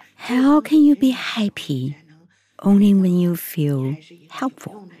 How can you be happy? Only when you feel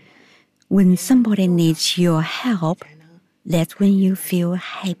helpful. When somebody needs your help, that's when you feel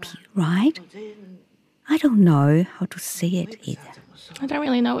happy, right? I don't know how to say it either. I don't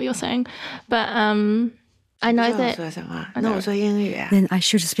really know what you're saying, but I know that... Then I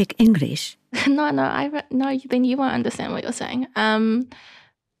should speak English. No, then you won't understand what you're saying. I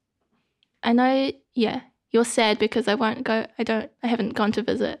know, yeah, you're sad because I haven't gone to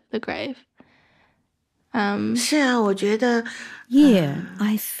visit the grave. Yeah,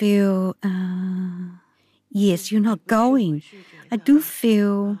 I feel, yes, you're not going. I do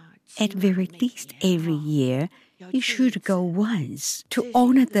feel, at very least every year, you should go once to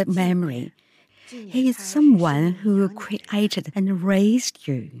honor that memory. he is someone who created and raised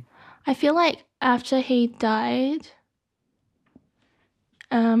you. I feel like after he died,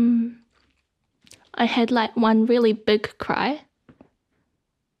 I had like one really big cry,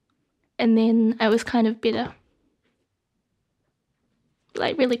 and then I was kind of better,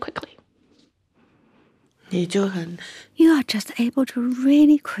 like really quickly. You are just able to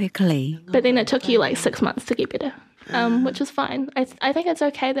really quickly. But then it took you like 6 months to get better, which is fine. I think it's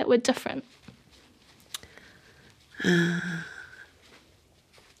okay that we're different.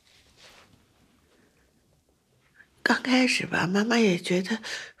 刚开始吧，妈妈也觉得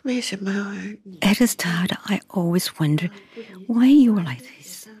为什么 At the start, I always wondered why you were like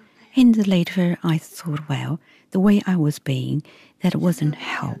this. And later, I thought, well, the way I was being, that wasn't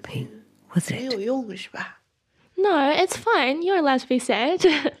helping, was 没有 it? 用是吧？ No, it's fine. You're allowed to be sad.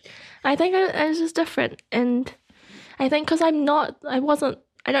 I think it's just different. And I think because I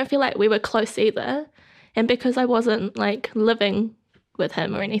don't feel like we were close either. And because I wasn't like living with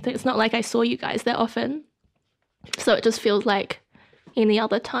him or anything, it's not like I saw you guys that often. So it just feels like any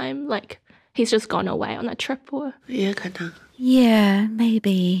other time, like he's just gone away on a trip or... 也可能。 Yeah,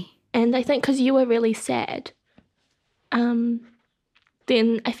 maybe. And I think because you were really sad,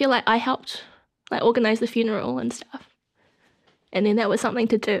 then I feel like I helped like organize the funeral and stuff. And then that was something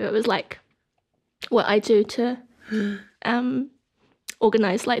to do. It was like what I do to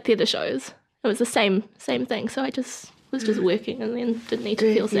organize like theatre shows. It was the same thing. So I just was just working and then didn't need to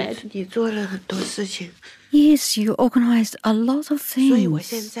对 feel sad. 你做了很多事情， Yes, you organized a lot of 所以我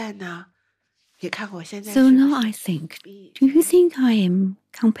现 things. 在呢，你看我现在 So 是不 now 是 I think, do you think I am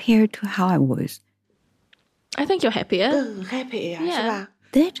compared to how I was? I think you're happier. 更 happy 呀、 Yeah. 是吧？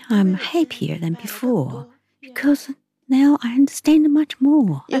 That I'm happier than before because now I understand much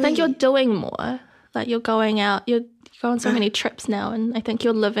more. I think you're doing more. Like you're going out, you go on so many trips now, and I think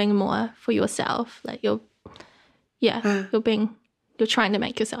you're living more for yourself. Like you're trying to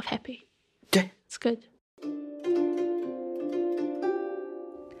make yourself happy. 对， It's good.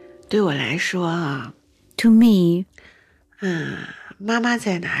 对我来说啊， To me, 妈妈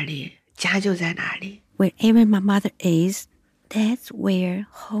在哪里，家就在哪里。 wherever my mother is, that's where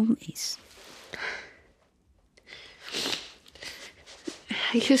home is.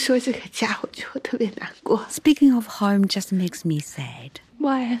 一说这个家，我就特别难过。 Speaking of home just makes me sad.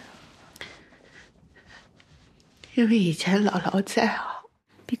 Why? 因为以前姥姥在啊，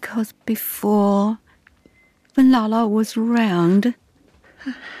 Because before, when Lala was around,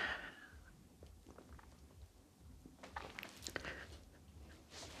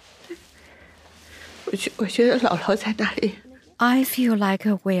 我觉得姥姥在哪里， I feel like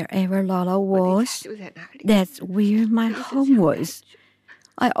wherever Lala 我的 was, 家就在哪里。 that's where my home was.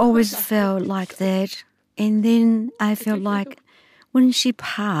 I always felt like that. And then I felt like when she 我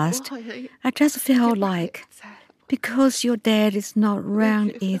passed, 好像也 I just felt like 在， because your dad is not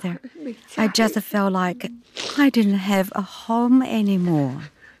around either, 没 I 家 just felt like I didn't have a home anymore.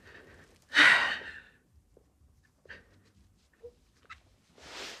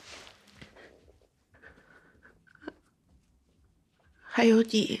 还有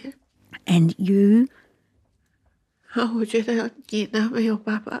你 And you, 啊，我觉得你呢没有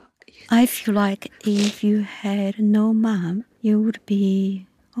爸爸， I feel like if you had no mom, you would be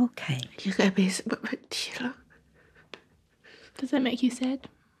okay. 应该没什么问题了。 Does that make you sad?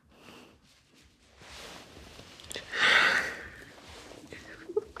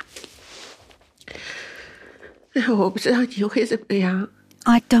 我不知道你会怎么样，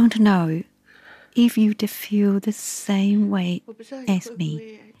 I don't know if you'd feel the same way 我不知道你 as 会不 me.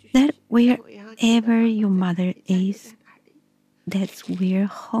 会 That 我要你的 wherever your mother 家就 is, 在哪里。 that's where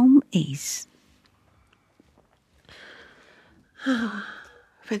home is.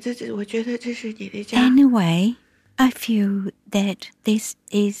 反正我觉得这是你的家。 Anyway, I feel that this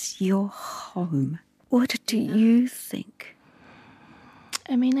is your home. What do you think?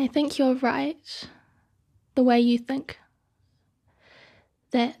 I mean, I think you're right. The way you think.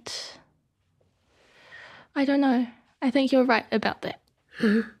 That... I don't know. I think you're right about that.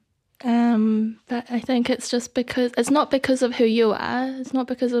 But I think it's just because... It's not because of who you are. It's not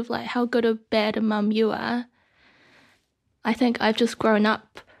because of like how good or bad a mum you are. I think I've just grown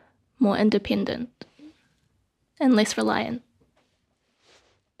up more independent and less reliant.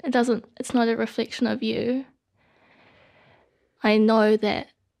 It's not a reflection of you. I know that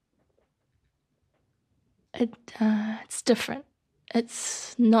it's different.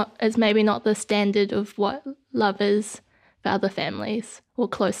 It's maybe not the standard of what love is for other families or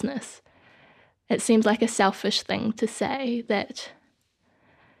closeness. It seems like a selfish thing to say that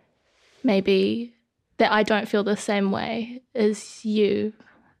maybe that I don't feel the same way as you,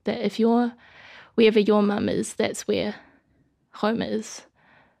 that if you're wherever your mum is, that's where home is.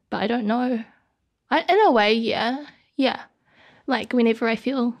 But I don't know. In a way, yeah. Like whenever I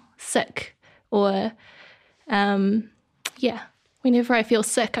feel sick or, whenever I feel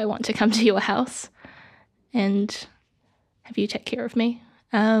sick, I want to come to your house and have you take care of me.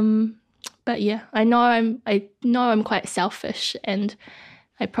 But yeah, I know I'm quite selfish, and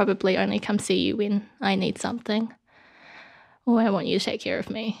I probably only come see you when I need something or I want you to take care of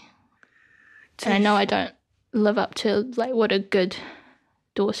me. And I know I don't live up to like what a good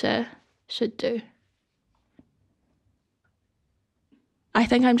daughter should do. I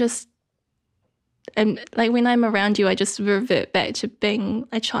think like when I'm around you, I just revert back to being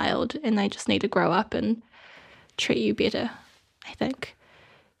a child, and I just need to grow up and treat you better, I think.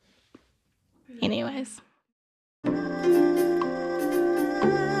 Anyways.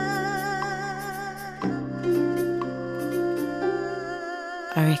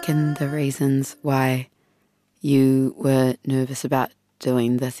 I reckon the reasons why you were nervous about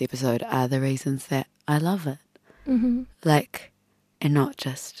doing this episode are the reasons that I love it. Mm-hmm. Like, and not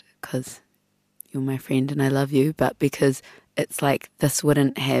just because you're my friend and I love you, but because it's like this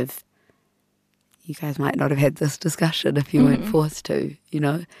wouldn't have, you guys might not have had this discussion if you weren't forced to, you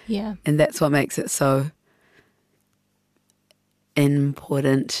know? Yeah. And that's what makes it so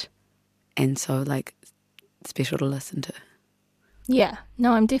important and so like special to listen to. Yeah.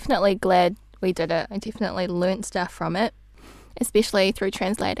 No, I'm definitely glad we did it. I definitely learnt stuff from it, especially through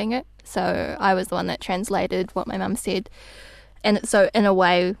translating it. So I was the one that translated what my mum said. And so in a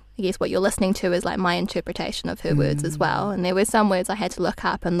way, I guess what you're listening to is like my interpretation of her words as well. And there were some words I had to look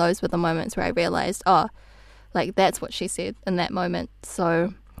up, and those were the moments where I realised, oh, like that's what she said in that moment.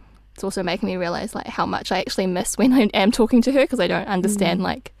 So it's also making me realise like how much I actually miss when I am talking to her, because I don't understand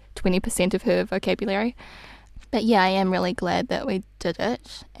like 20% of her vocabulary. But yeah, I am really glad that we did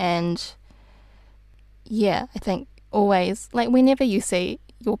it. And yeah, I think always, like whenever you see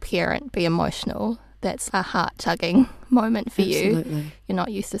your parent be emotional, that's a heart-tugging moment for Absolutely. you. You're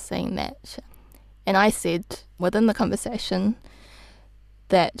not used to seeing that. And I said within the conversation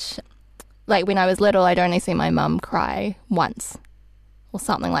that, like, when I was little, I'd only see my mum cry once or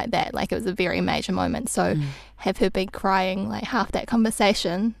something like that. Like, it was a very major moment. So have her been crying, like, half that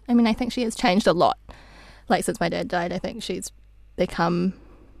conversation. I mean, I think she has changed a lot. Like, since my dad died, I think she's become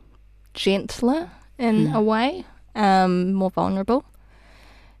gentler in a way, more vulnerable.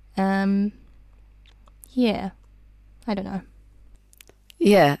 Yeah, I don't know.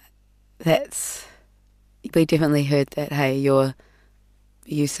 Yeah, we definitely heard that, hey,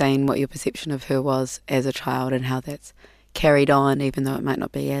 you saying what your perception of her was as a child and how that's carried on, even though it might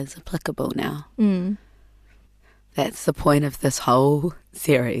not be as applicable now. That's the point of this whole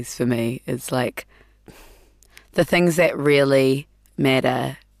series for me, is like the things that really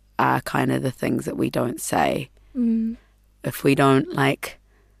matter are kind of the things that we don't say. If we don't like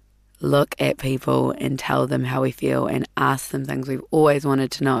look at people and tell them how we feel and ask them things we've always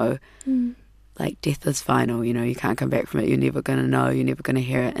wanted to know, like death is final, you know, you can't come back from it, you're never going to know, you're never going to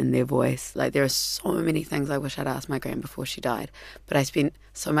hear it in their voice. Like there are so many things I wish I'd asked my gran before she died, but I spent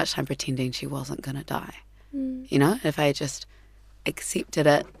so much time pretending she wasn't going to die. You know, if I just accepted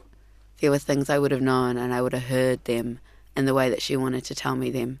it, there were things I would have known and I would have heard them in the way that she wanted to tell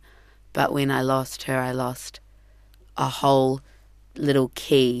me them. But when I lost her, I lost a whole little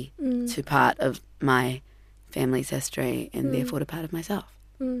key to part of my family's history and therefore to part of myself.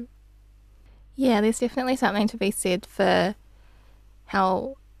 Yeah, there's definitely something to be said for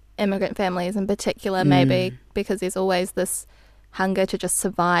how immigrant families in particular, maybe because there's always this hunger to just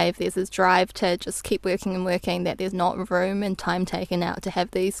survive, there's this drive to just keep working and working, that there's not room and time taken out to have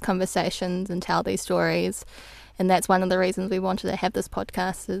these conversations and tell these stories. And that's one of the reasons we wanted to have this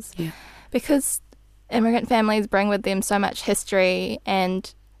podcast, is because immigrant families bring with them so much history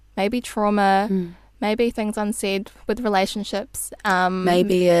and maybe trauma, maybe things unsaid with relationships.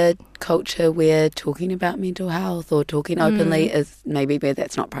 Maybe a culture where talking about mental health or talking openly is maybe where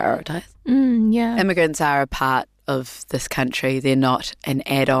that's not prioritised. Yeah. Immigrants are a part of this country. They're not an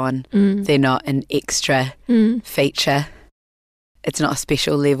add-on. They're not an extra feature. It's not a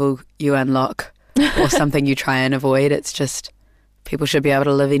special level you unlock or something you try and avoid. It's just people should be able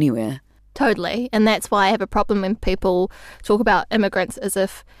to live anywhere. Totally. And that's why I have a problem when people talk about immigrants as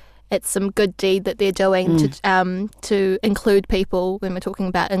if it's some good deed that they're doing to include people when we're talking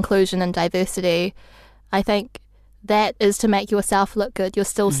about inclusion and diversity. I think that is to make yourself look good. You're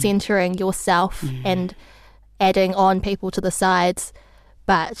still centering yourself and adding on people to the sides.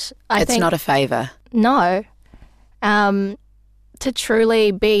 But I think it's not a favour. No. To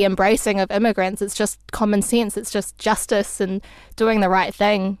truly be embracing of immigrants, it's just common sense. It's just justice and doing the right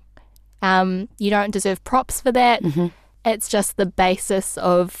thing. You don't deserve props for that. Mm-hmm. It's just the basis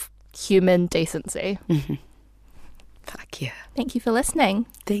of human decency. Mm-hmm. Fuck yeah. Thank you for listening.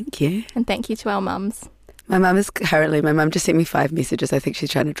 Thank you. And thank you to our mums. My mum just sent me 5 messages. I think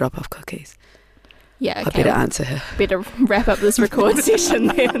she's trying to drop off cookies. Yeah, okay. I better answer her. Better wrap up this record session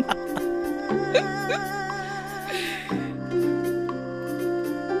then.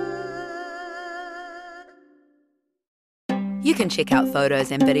 You can check out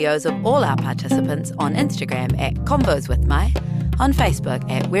photos and videos of all our participants on Instagram at Convos with Mai, on Facebook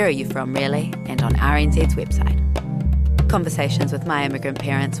at Where Are You From Really, and on RNZ's website. Conversations with My Immigrant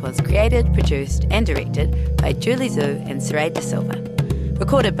Parents was created, produced and directed by Julie Zhu and Saray De Silva.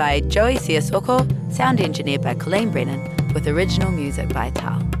 Recorded by Joey Siasoko, sound engineered by Colleen Brennan, with original music by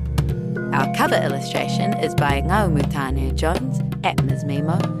Tal. Our cover illustration is by Ngau Mutane Jones at Ms.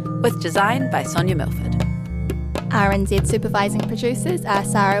 Mimo, with design by Sonia Milford. RNZ supervising producers are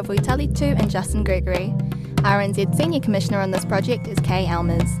Sarah Vuitalitu and Justin Gregory. RNZ Senior Commissioner on this project is Kay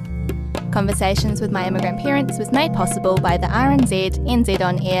Elmers. Conversations with My Immigrant Parents was made possible by the RNZ NZ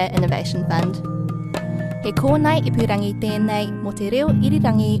On Air Innovation Fund. He kōnei ipurangi tēnei mo te reo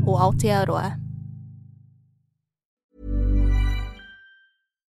irirangi o Aotearoa.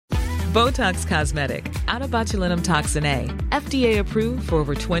 Botox Cosmetic, out of botulinum toxin A, FDA approved for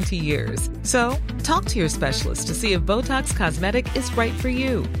over 20 years. So, talk to your specialist to see if Botox Cosmetic is right for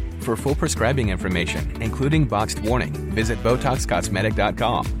you. For full prescribing information, including boxed warning, visit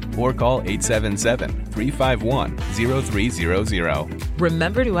BotoxCosmetic.com or call 877-351-0300.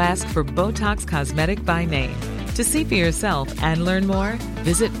 Remember to ask for Botox Cosmetic by name. To see for yourself and learn more,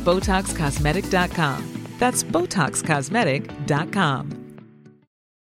 visit BotoxCosmetic.com. That's BotoxCosmetic.com.